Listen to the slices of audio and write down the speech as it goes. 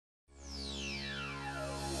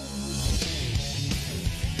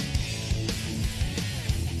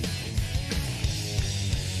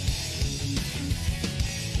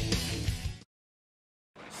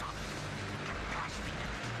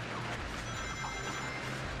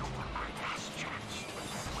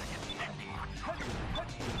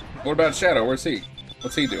What about Shadow? Where's he?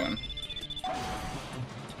 What's he doing?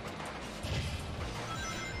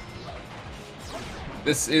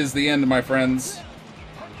 This is the end, my friends.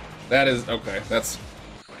 That is... Okay, that's...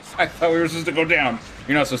 I thought we were supposed to go down.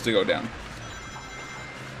 You're not supposed to go down.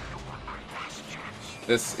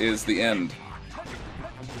 This is the end.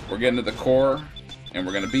 We're getting to the core, and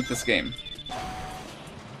we're gonna beat this game.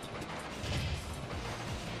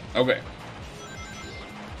 Okay.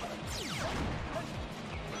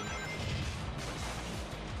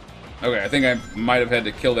 Okay, I think I might have had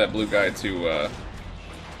to kill that blue guy to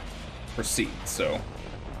proceed, so...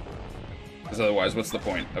 Because otherwise, what's the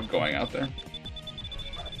point of going out there?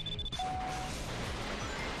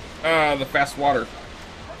 Ah, the fast water.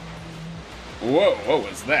 Whoa, what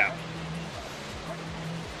was that?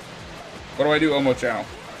 What do I do, Omo Chow?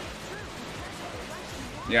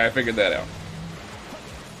 Yeah, I figured that out.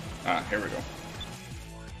 Ah, here we go.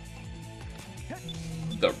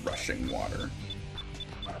 The rushing water.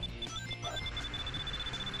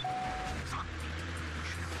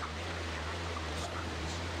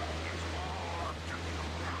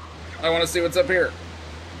 I want to see what's up here.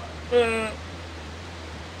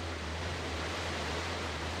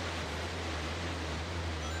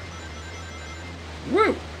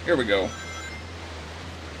 Woo! Here we go.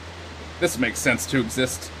 This makes sense to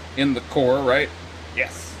exist in the core, right?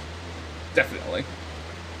 Yes. Definitely.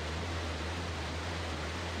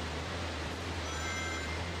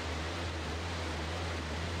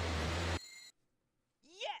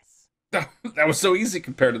 Yes! That was so easy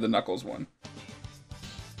compared to the Knuckles one.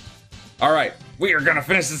 Alright, we are gonna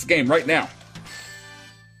finish this game right now.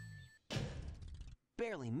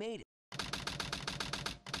 Barely made it.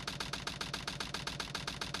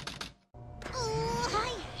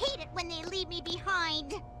 I hate it when they leave me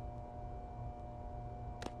behind.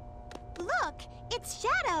 Look, it's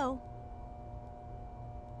Shadow.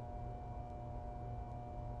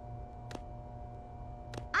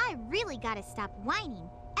 I really gotta stop whining.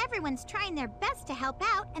 Everyone's trying their best to help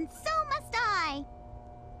out, and so must I.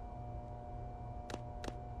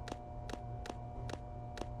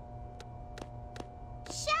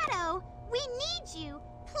 Shadow, we need you.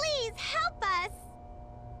 Please help us.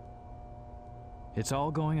 It's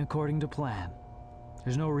all going according to plan.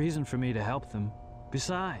 There's no reason for me to help them.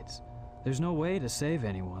 Besides, there's no way to save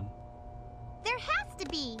anyone. There has to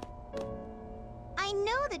be. I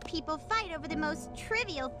know that people fight over the most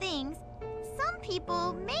trivial things. Some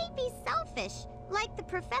people may be selfish, like the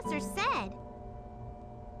professor said.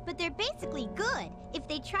 But they're basically good if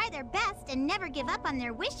they try their best and never give up on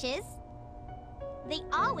their wishes. They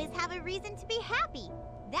always have a reason to be happy.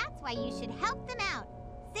 That's why you should help them out.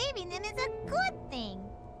 Saving them is a good thing.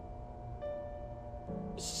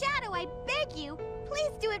 Shadow, I beg you,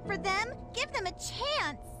 please do it for them. Give them a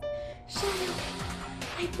chance. Shadow,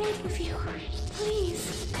 I beg of you,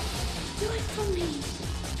 please, do it for me.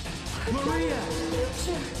 For Maria! the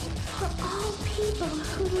future, for all people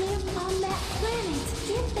who live on that planet,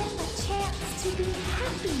 give them a chance to be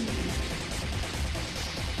happy.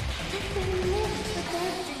 Let them live for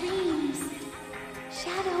their dreams.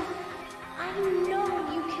 Shadow, I know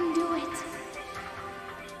you can do it.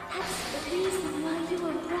 That's the reason why you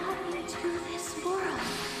were brought into this world.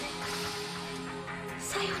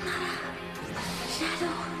 Sayonara,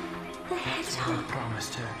 Shadow the Hedgehog. I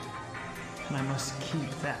promised her, and I must keep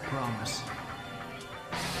that promise.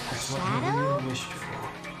 That's what Maria wished for.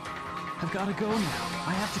 I've got to go now.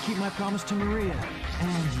 I have to keep my promise to Maria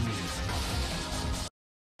and you.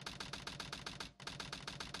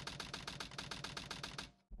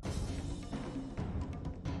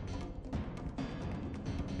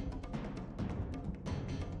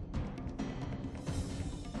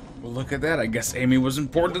 Well, look at that. I guess Amy was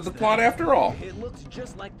important to the plot after all. It looks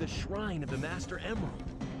just like the shrine of the Master Emerald.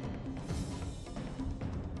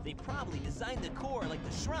 They probably designed the core like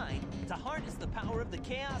the shrine to harness the power of the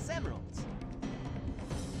Chaos Emeralds.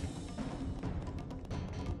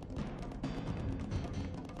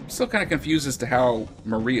 I'm still kind of confused as to how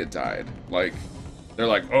Maria died. Like, they're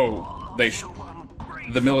like, oh,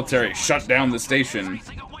 the military shut down the station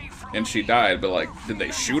and she died, but like, did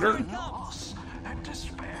they shoot her?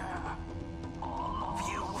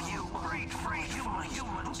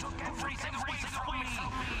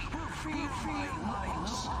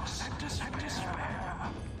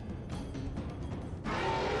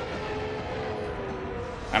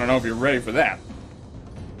 I don't know if you're ready for that.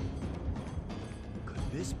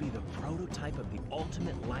 Could this be the prototype of the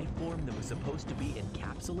ultimate life form that was supposed to be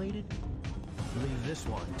encapsulated? Leave this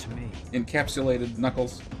one to me. Encapsulated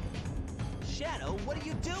Knuckles. Shadow, what are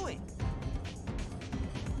you doing?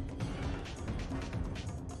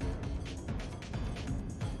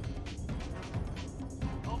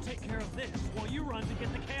 while you run to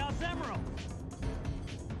get the Chaos Emerald.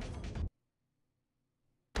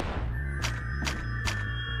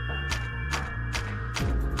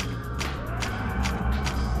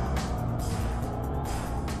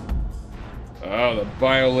 Oh, the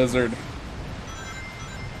Bio Lizard.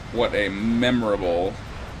 What a memorable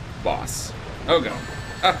boss. Oh god.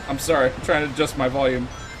 Ah, I'm sorry. I'm trying to adjust my volume.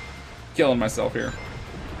 Killing myself here.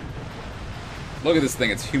 Look at this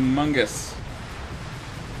thing. It's humongous.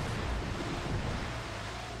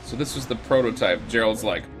 So this was the prototype. Gerald's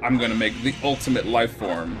like, I'm gonna make the ultimate life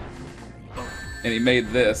form. And he made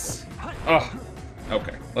this. Oh.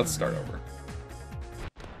 Okay, let's start over.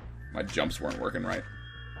 My jumps weren't working right.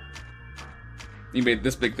 He made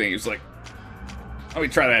this big thing. He was like, let me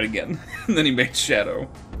try that again. And then he made Shadow.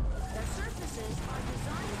 The surfaces are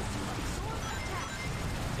designed to absorb attack.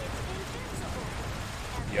 It's invincible.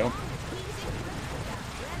 As Yep. long as he's equipped with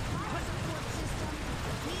that red life support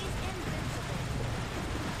system, he's invincible.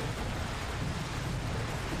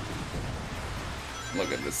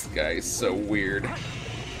 Look at this guy. He's so weird.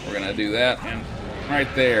 We're gonna do that. And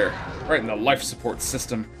right there. Right in the life support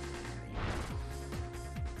system.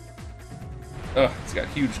 Ugh, he's got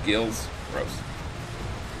huge gills. Gross.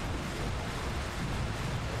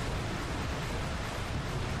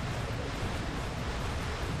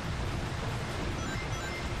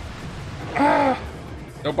 Ah!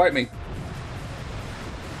 Don't bite me.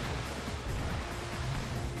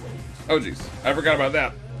 Oh, jeez. I forgot about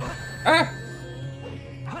that. Ah!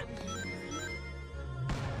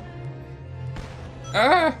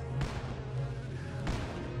 Ah!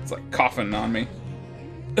 It's like coughing on me.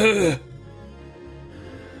 Ugh.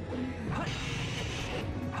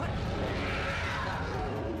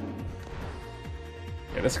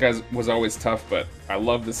 Yeah, this guy was always tough, but I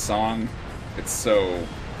love this song. It's so...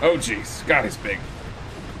 Oh, jeez. God, he's big.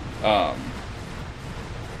 I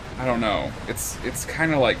don't know. It's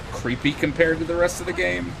kind of like creepy compared to the rest of the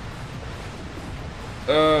game.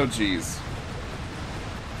 Oh, jeez.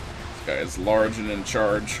 This guy is large and in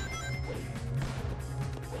charge.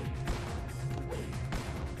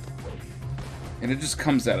 And it just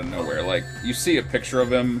comes out of nowhere. Like, you see a picture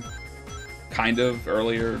of him, kind of,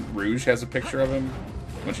 earlier. Rouge has a picture of him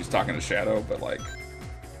when she's talking to Shadow, but, like,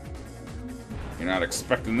 you're not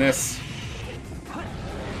expecting this.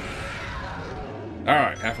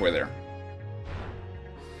 Alright, halfway there.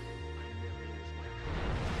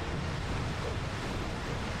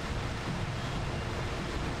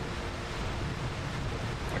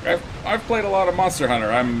 Like, I've played a lot of Monster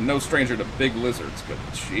Hunter. I'm no stranger to big lizards, but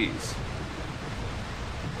jeez.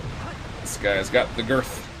 This guy's got the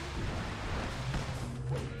girth.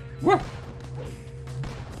 Woo!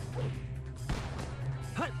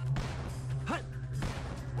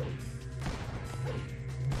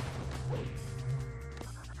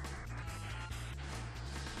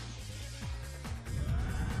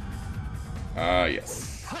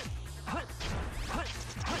 Yes.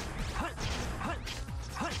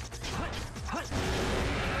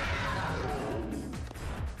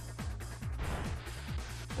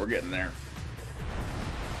 We're getting there.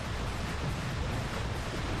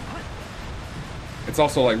 It's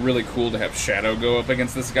also like really cool to have Shadow go up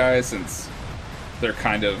against this guy since they're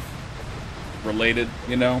kind of related,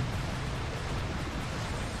 you know?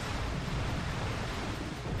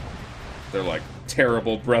 They're like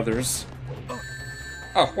terrible brothers.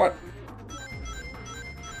 Oh, what?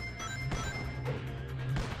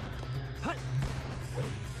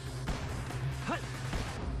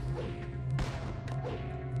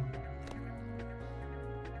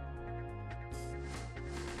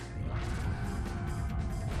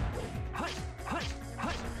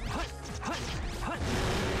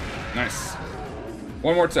 Nice.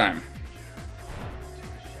 One more time.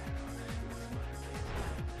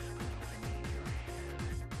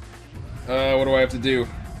 What do I have to do?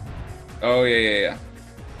 Oh, yeah.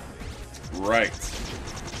 Right.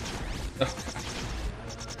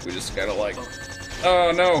 We just gotta, like...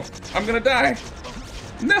 Oh, no! I'm gonna die!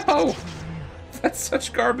 No! That's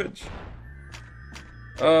such garbage.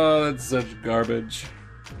 Oh, that's such garbage.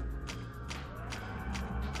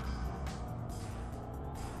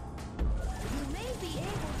 You may be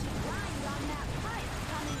able to grind on that pipe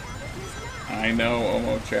coming out of his mouth. I know,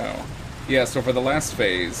 Omo Chow. Yeah, so for the last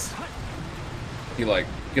phase, he, like,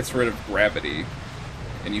 gets rid of gravity,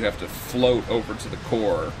 and you have to float over to the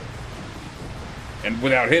core, and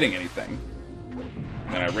without hitting anything.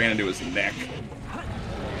 And I ran into his neck.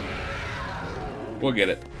 We'll get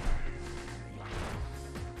it.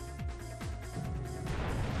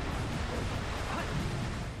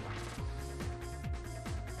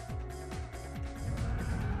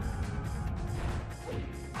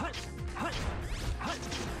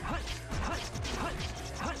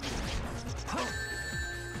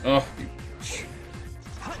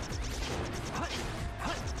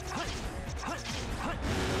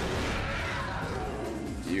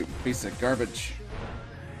 Piece of garbage.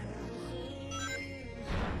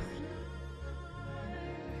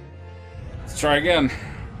 Let's try again.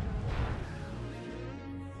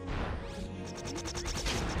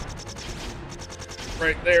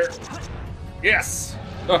 Right there. Yes!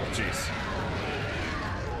 Oh, jeez.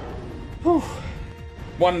 Whew.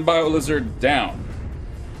 One bio-lizard down.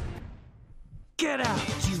 Get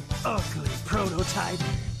out, you ugly prototype!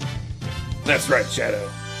 That's right, Shadow.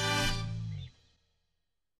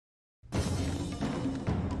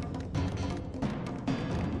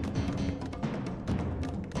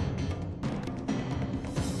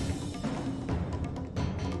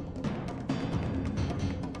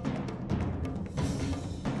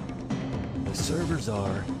 The servers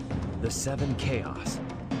are the 7 Chaos.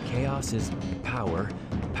 Chaos is power.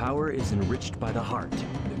 Power is enriched by the heart.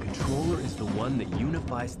 The controller is the one that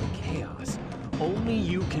unifies the chaos. Only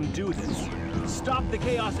you can do this. Stop the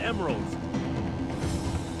Chaos Emeralds!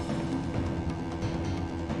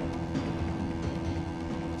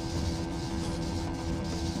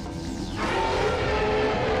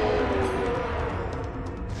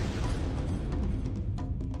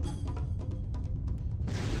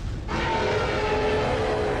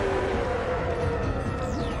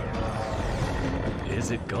 Is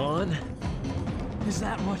it gone? Is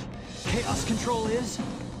that what chaos control is?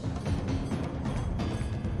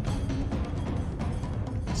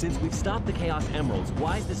 Since we've stopped the Chaos Emeralds,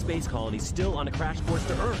 why is the space colony still on a crash course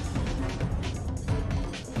to Earth?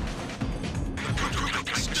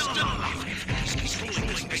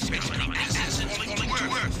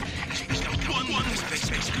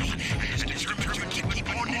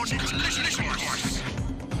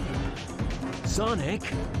 Sonic?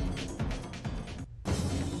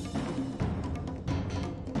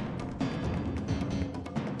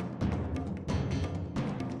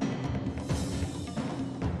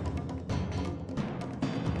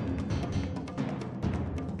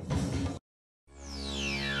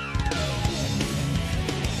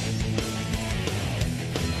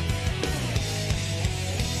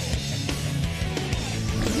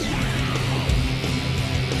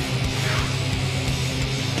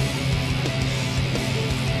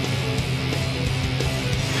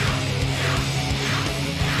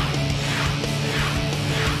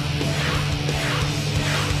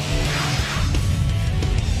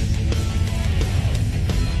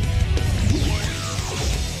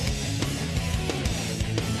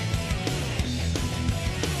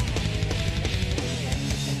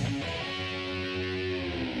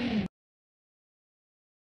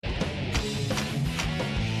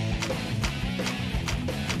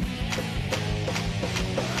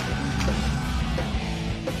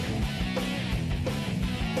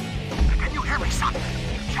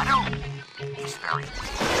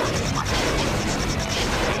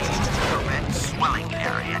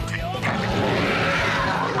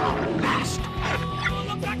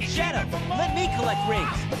 Shadow, let me collect rings.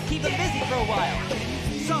 Keep them busy for a while.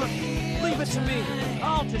 Sonic, leave it to me.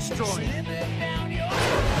 I'll destroy it. Look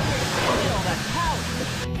at all that power.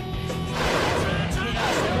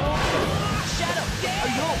 Shadow,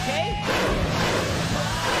 are you okay?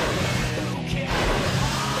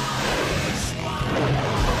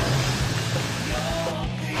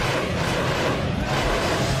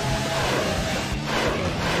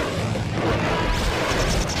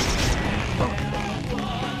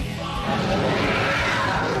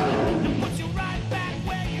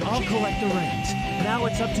 I'll collect the rings. Now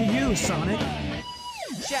it's up to you, Sonic.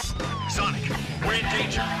 Sonic, we're in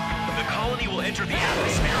danger. The colony will enter the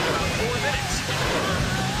atmosphere in about 4 minutes.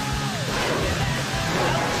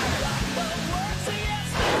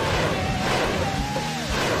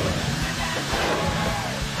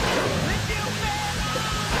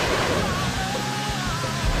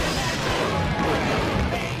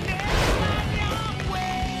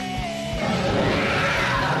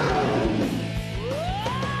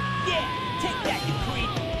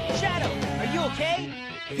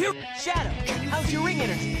 Shadow, how's your ring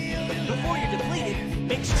energy? Before you're depleted,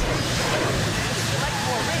 make sure you collect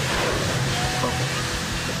more rings.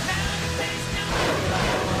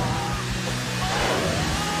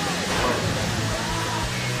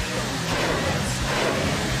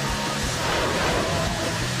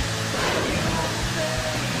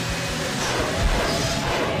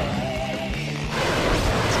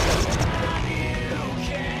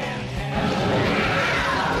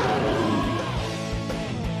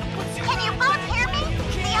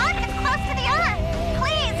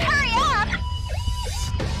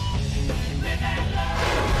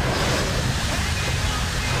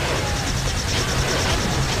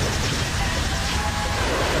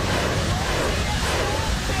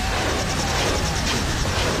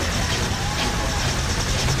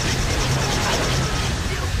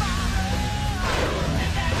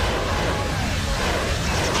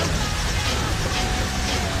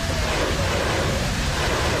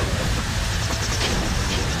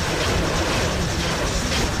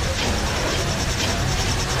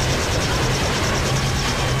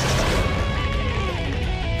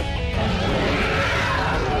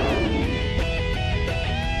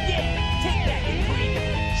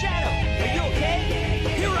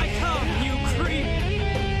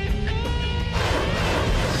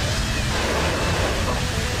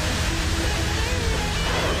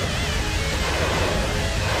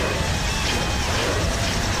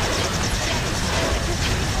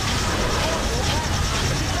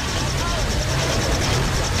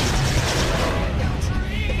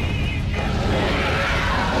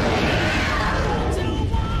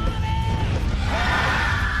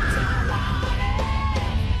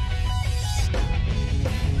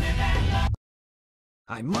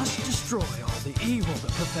 I must destroy all the evil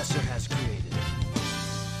the Professor has created.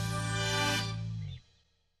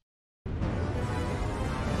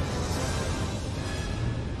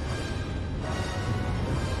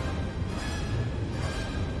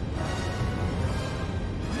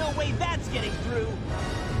 No way that's getting through!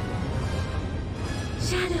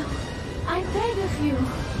 Shadow, I beg of you,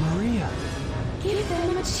 Maria, give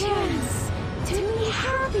them a chance to be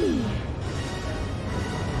happy.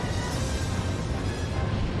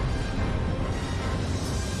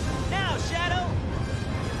 Now, Shadow!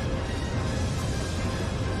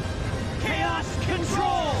 Chaos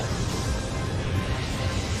Control!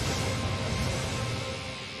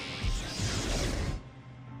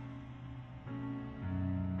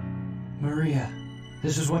 Maria,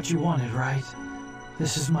 this is what you wanted, right?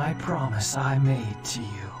 This is my promise I made to you.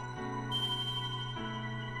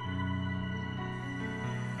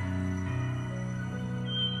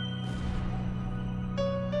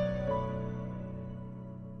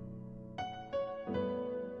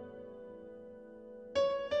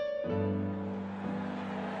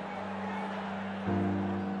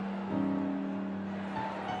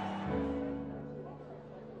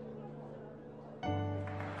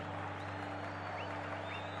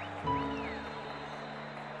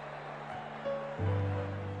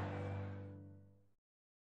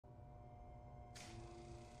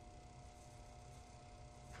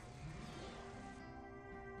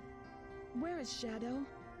 Where is Shadow?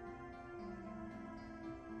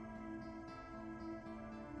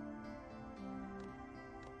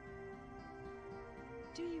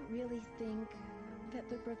 Do you really think that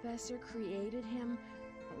the Professor created him,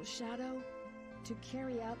 Shadow, to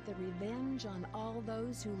carry out the revenge on all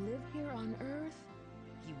those who live here on Earth?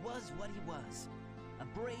 He was what he was. A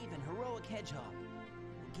brave and heroic hedgehog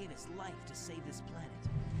who gave his life to save this planet.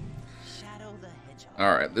 Shadow the Hedgehog.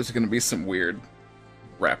 Alright, there's gonna be some weird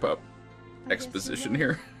wrap-up exposition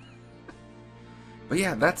here. But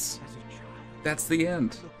yeah, that's the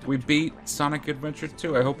end. We beat Sonic Adventure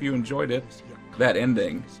 2. I hope you enjoyed it. That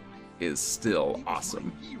ending is still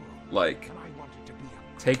awesome. Like,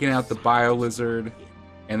 taking out the Bio Lizard,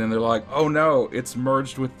 and then they're like, oh no, it's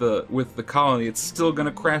merged with the colony. It's still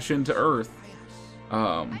gonna crash into Earth.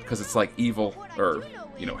 Because it's like evil, or,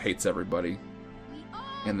 you know, hates everybody.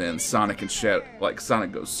 And then Sonic and Shadow, like,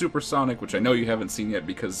 Sonic goes supersonic, which I know you haven't seen yet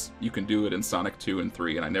because you can do it in Sonic 2 and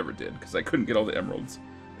 3, and I never did because I couldn't get all the emeralds.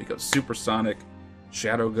 He goes supersonic,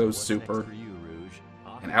 Shadow goes super,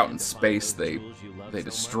 and out in space they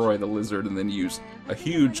destroy the lizard and then use a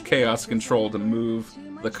huge chaos control to move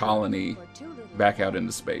the colony back out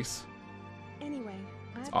into space.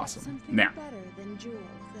 It's awesome. Now,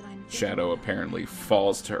 Shadow apparently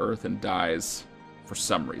falls to Earth and dies. For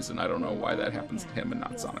some reason, I don't know why that happens to him and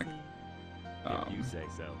not Sonic. You say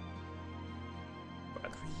so.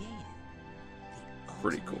 But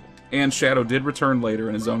pretty cool. And Shadow did return later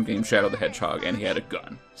in his own game, Shadow the Hedgehog, and he had a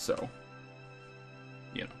gun. So,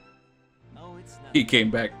 you know, he came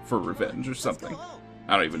back for revenge or something.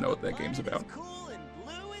 I don't even know what that game's about.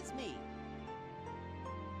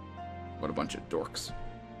 What a bunch of dorks.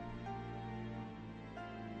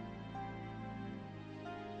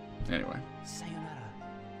 Anyway.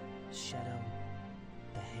 Shadow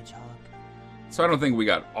the Hedgehog. So I don't think we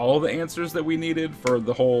got all the answers that we needed for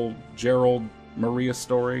the whole Gerald Maria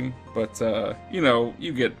story, but you know,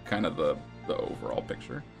 you get kind of the overall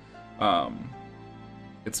picture.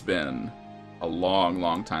 It's been a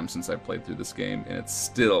long time since I played through this game, and it's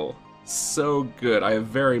still so good. I have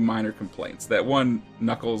very minor complaints. That one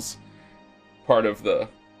Knuckles part of the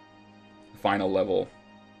final level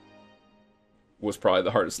was probably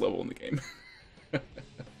the hardest level in the game.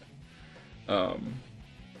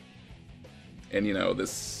 And you know,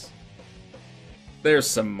 there's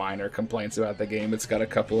some minor complaints about the game. It's got a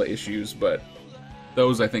couple of issues, but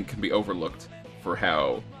those I think can be overlooked for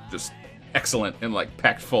how just excellent and like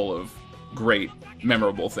packed full of great,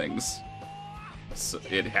 memorable things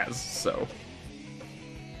it has. So,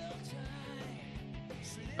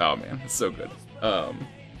 oh man, it's so good.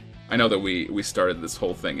 I know that we started this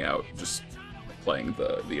whole thing out just playing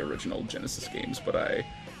the original Genesis games, but I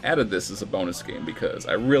added this as a bonus game because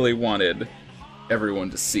I really wanted everyone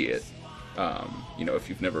to see it. You know, if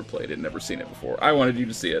you've never played it, never seen it before, I wanted you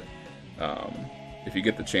to see it. If you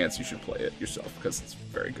get the chance, you should play it yourself because it's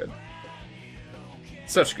very good.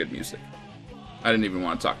 Such good music. I didn't even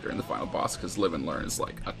want to talk during the final boss because Live and Learn is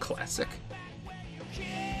like a classic.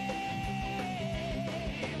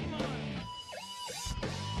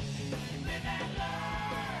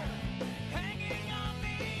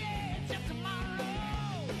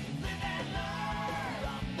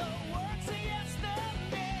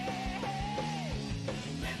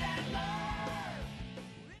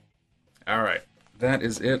 Alright, that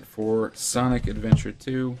is it for Sonic Adventure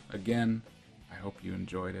 2. Again, I hope you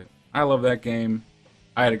enjoyed it. I love that game.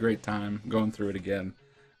 I had a great time going through it again.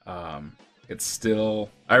 It's still...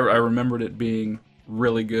 I remembered it being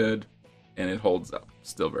really good, and it holds up.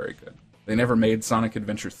 Still very good. They never made Sonic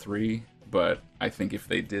Adventure 3, but I think if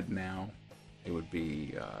they did now, it would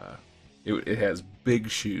be... it has big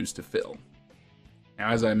shoes to fill.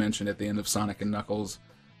 Now, as I mentioned at the end of Sonic and Knuckles,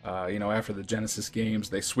 you know, after the Genesis games,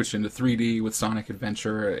 they switched into 3D with Sonic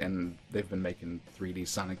Adventure, and they've been making 3D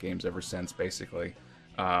Sonic games ever since, basically,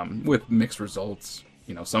 with mixed results.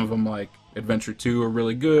 You know, some of them, like Adventure 2, are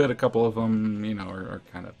really good. A couple of them, you know, are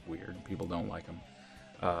kind of weird. People don't like them.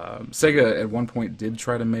 Sega, at one point, did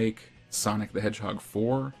try to make Sonic the Hedgehog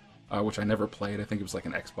 4, which I never played. I think it was like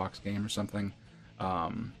an Xbox game or something. I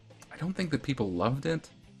don't think that people loved it.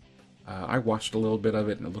 I watched a little bit of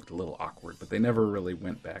it, and it looked a little awkward, but they never really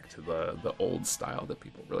went back to the old style that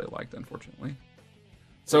people really liked, unfortunately.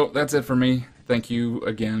 So, that's it for me. Thank you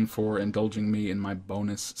again for indulging me in my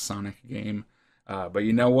bonus Sonic game. But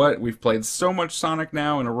you know what? We've played so much Sonic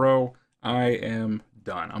now in a row, I am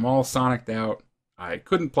done. I'm all Sonic'd out. I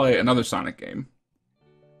couldn't play another Sonic game.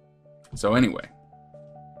 So anyway.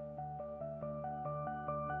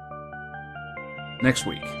 Next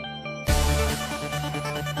week.